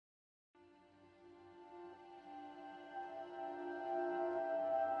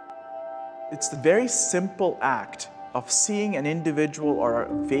It's the very simple act of seeing an individual or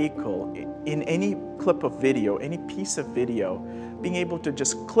a vehicle in any clip of video, any piece of video, being able to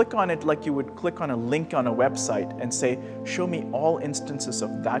just click on it like you would click on a link on a website and say, show me all instances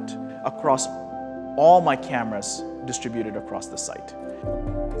of that across all my cameras distributed across the site.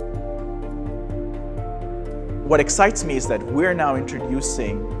 What excites me is that we're now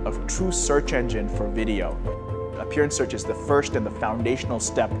introducing a true search engine for video. Appearance Search is the first and the foundational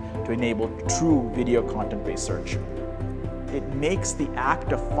step to enable true video content-based search. It makes the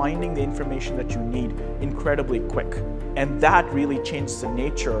act of finding the information that you need incredibly quick. And that really changes the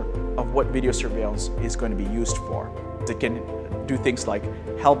nature of what video surveillance is going to be used for. It can do things like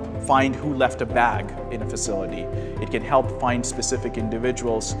help find who left a bag in a facility. It can help find specific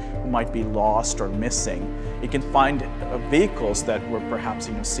individuals who might be lost or missing. It can find vehicles that were perhaps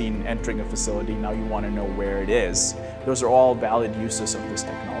seen entering a facility. Now you want to know where it is. Those are all valid uses of this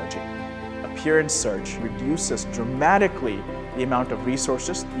technology. Appearance search reduces dramatically the amount of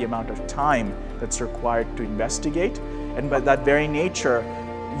resources, the amount of time that's required to investigate, and by that very nature,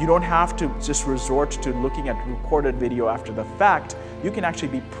 you don't have to just resort to looking at recorded video after the fact. You can actually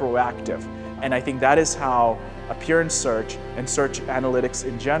be proactive. And I think that is how appearance search and search analytics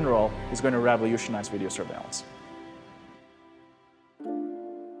in general is going to revolutionize video surveillance.